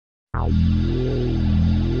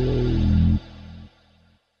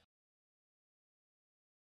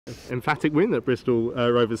Emphatic win at Bristol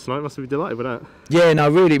Rovers tonight. Must be delighted with that. Yeah, no,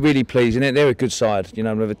 really pleased, and they're a good side. You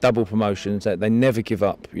know, with a double promotions, they never give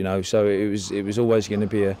up. You know, so it was always going to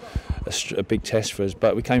be a big test for us,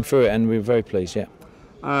 but we came through it, and we were very pleased. Yeah.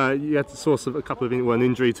 You had the source of a couple of an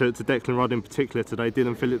injury to Declan Rudd in particular today.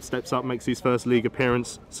 Dylan Phillips steps up, makes his first league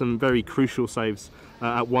appearance. Some very crucial saves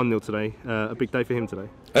at 1-0 today. A big day for him today.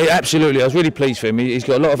 Absolutely, I was really pleased for him. He's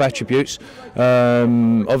got a lot of attributes.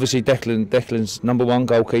 Obviously, Declan's #1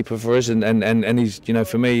 goalkeeper for us, and he's, you know,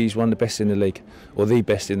 for me, he's one of the best in the league, or the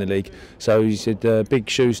best in the league. So he's had big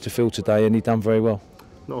shoes to fill today, and he done very well.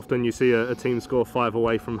 Not often you see a team score 5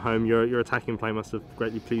 away from home. Your attacking play must have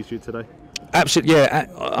greatly pleased you today. Absolutely, yeah,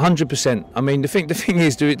 100%. I mean, the thing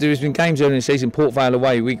is, there's been games early in the season. Port Vale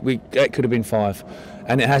away, that could have been 5,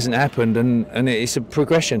 and it hasn't happened. And it's a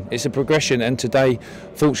progression. It's a progression. And today,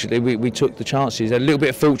 fortunately, we took the chances. A little bit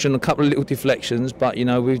of fortune, a couple of little deflections, but you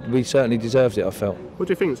know, we certainly deserved it. I felt. What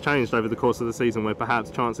do you think has changed over the course of the season, where perhaps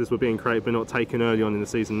chances were being created but not taken early on in the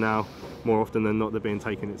season? Now, more often than not, they're being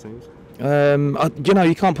taken. It seems. You know,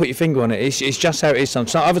 you can't put your finger on it. It's just how it is.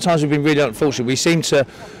 Sometimes. Other times we've been really unfortunate. We seem to.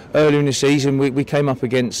 Earlier in the season, we came up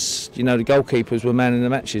against, you know, the goalkeepers were man in the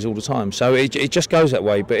matches all the time. So it just goes that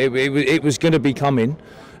way. But it was going to be coming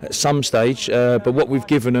at some stage. But what we've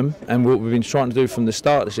given them, and what we've been trying to do from the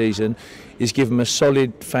start of the season, is give them a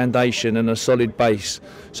solid foundation and a solid base.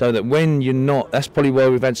 So that when you're not, that's probably why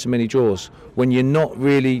we've had so many draws. When you're not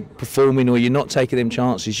really performing or you're not taking them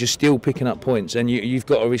chances, you're still picking up points, and you've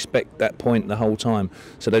got to respect that point the whole time.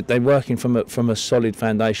 So they're working from a solid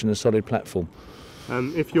foundation, a solid platform.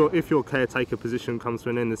 If your caretaker position comes to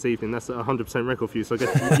an end this evening, that's a 100% record for you. So I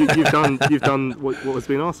guess you've done what has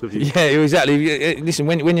been asked of you. Yeah, exactly. Listen,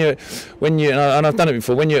 when you and I've done it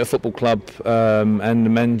before. When you're at a football club and the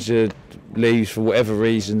manager leaves for whatever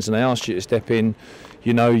reasons, and they ask you to step in,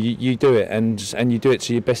 you know, you do it, and you do it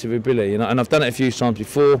to your best of your ability. And I've done it a few times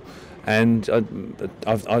before, and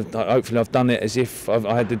hopefully I've done it as if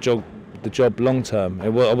I had the job long term. I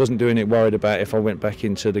wasn't doing it worried about if I went back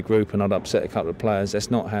into the group and I'd upset a couple of players.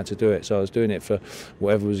 That's not how to do it. So I was doing it for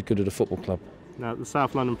whatever was good at the football club. Now, the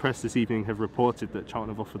South London Press this evening have reported that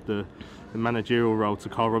Charlton have offered the managerial role to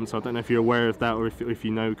Carl Robinson. I don't know if you're aware of that or if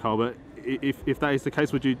you know Carl, but if that is the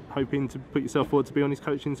case, would you hoping to put yourself forward to be on his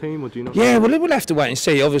coaching team, or do you not? Yeah, well, we'll have to wait and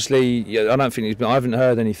see. Obviously, I don't think I haven't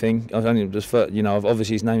heard anything. I've only just, you know,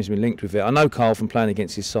 obviously his name's been linked with it. I know Carl from playing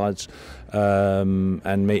against his sides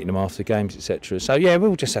and meeting them after games, etc. So yeah,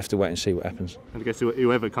 we'll just have to wait and see what happens. And I guess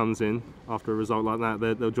whoever comes in after a result like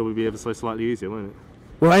that, their job will be ever so slightly easier, won't it?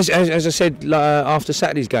 Well, as I said after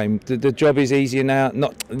Saturday's game, the job is easier now.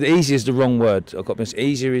 Not the easier is the wrong word. I've got to say,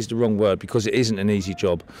 easier is the wrong word, because it isn't an easy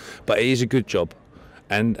job, but it is a good job.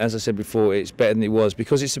 And as I said before, it's better than it was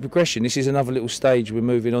because it's a progression. This is another little stage we're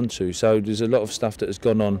moving on to. So there's a lot of stuff that has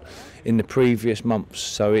gone on in the previous months.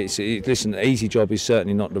 So listen, easy job is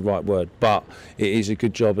certainly not the right word, but it is a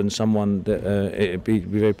good job and someone that it'd be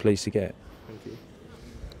very pleased to get.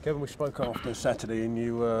 Kevin, we spoke after Saturday and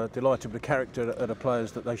you were delighted with the character of the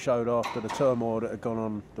players that they showed after the turmoil that had gone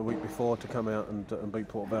on the week before to come out and beat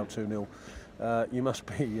Port Vale 2-0. You must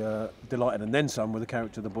be delighted and then some with the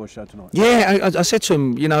character the boys showed tonight. Yeah, I said to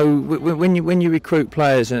them, you know, when you recruit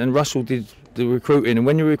players, and Russell did the recruiting, and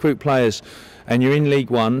when you recruit players and you're in League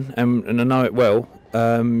One, and I know it well,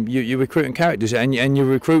 you're recruiting characters and you're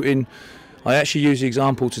recruiting. I actually used the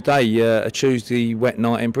example today, a Tuesday wet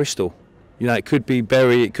night in Bristol. You know, it could be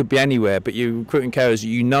Bury, it could be anywhere, but you're recruiting characters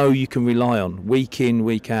you know you can rely on week in,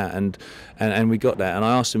 week out, and we got that. And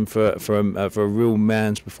I asked them for a real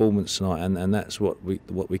man's performance tonight, and that's what we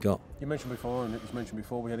got. You mentioned before, and it was mentioned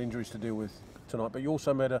before, we had injuries to deal with tonight, but you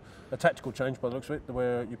also made a tactical change by the looks of it,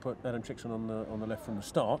 where you put Adam Chickson on the left from the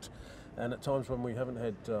start, and at times when we haven't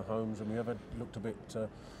had Holmes and we haven't looked a bit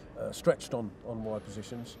stretched on wide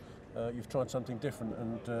positions, you've tried something different,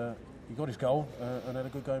 and he got his goal and had a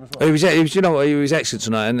good game as well. He was excellent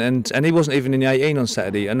tonight, and he wasn't even in the 18 on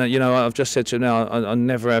Saturday. And you know, I've just said to him now, I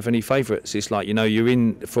never have any favourites. It's like, you know, you're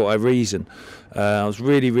in for a reason. I was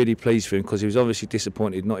really pleased for him because he was obviously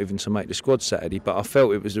disappointed not even to make the squad Saturday. But I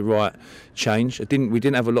felt it was the right change. We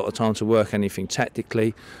didn't have a lot of time to work anything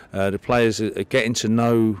tactically. The players are getting to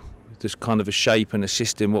know this kind of a shape and a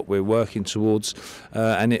system what we're working towards,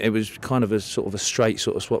 and it was kind of a sort of a straight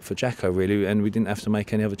sort of swap for Jacko really, and we didn't have to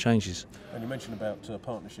make any other changes. And you mentioned about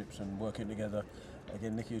partnerships and working together.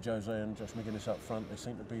 Again, Nicky Jose and Josh McGuinness up front, they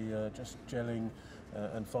seem to be just gelling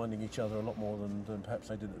and finding each other a lot more than perhaps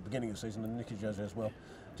they did at the beginning of the season. And Nicky Jose as well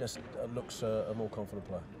just looks a more confident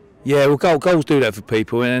player. Yeah, well, goals do that for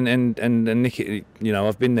people, and Nicky, you know,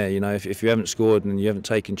 I've been there. You know, if you haven't scored and you haven't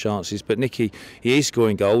taken chances, but Nicky, he is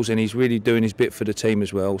scoring goals and he's really doing his bit for the team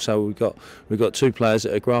as well. So we've got two players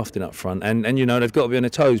that are grafting up front, and you know they've got to be on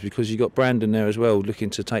their toes because you've got Brandon there as well,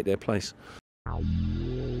 looking to take their place.